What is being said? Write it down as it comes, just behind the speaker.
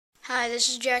Hi, this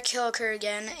is Jack Hilliker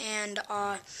again, and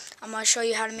I'm going to show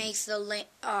you how to make the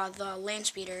land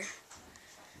speeder.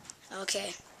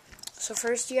 Okay, so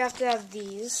first you have to have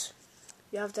these.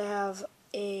 You have to have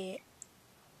a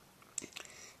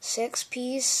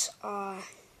 6-piece,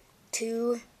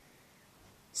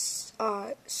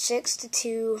 6 to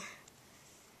 2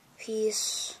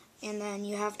 piece, and then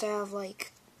you have to have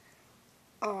like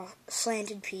a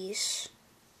slanted piece,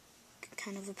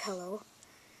 kind of a pillow.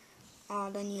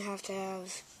 Then you have to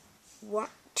have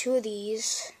two of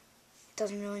these. It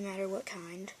doesn't really matter what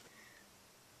kind.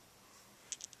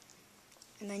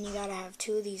 And then you gotta have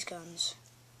two of these guns.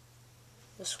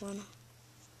 This one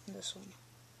and this one.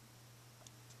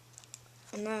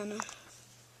 And then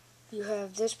you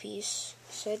have this piece.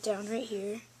 Set it down right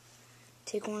here.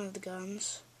 Take one of the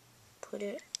guns. Put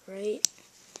it right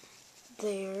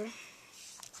there.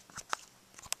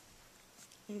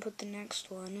 And put the next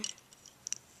one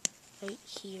right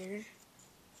here.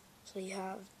 So you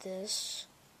have this.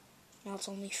 Now it's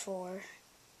only 4.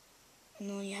 And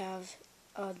then you have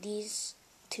these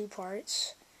 2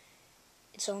 parts.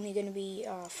 It's only going to be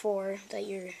 4 that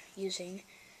you're using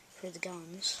for the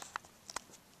guns.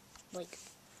 Like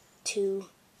 2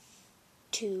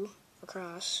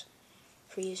 across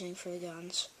for using for the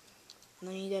guns. And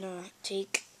then you're going to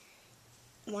take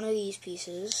one of these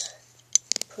pieces,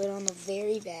 put it on the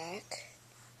very back.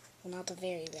 Well, not the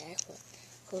very back, but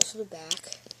close to the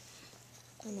back.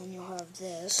 And then you'll have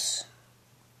this.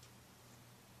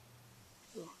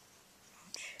 Ooh,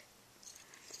 ouch.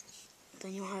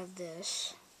 Then you'll have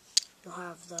this. You'll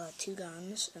have the 2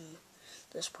 guns and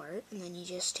this part. And then you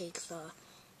just take the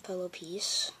pillow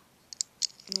piece.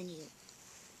 And then you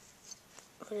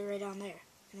put it right down there.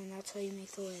 And then that's how you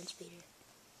make the land speeder.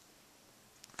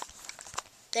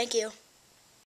 Thank you.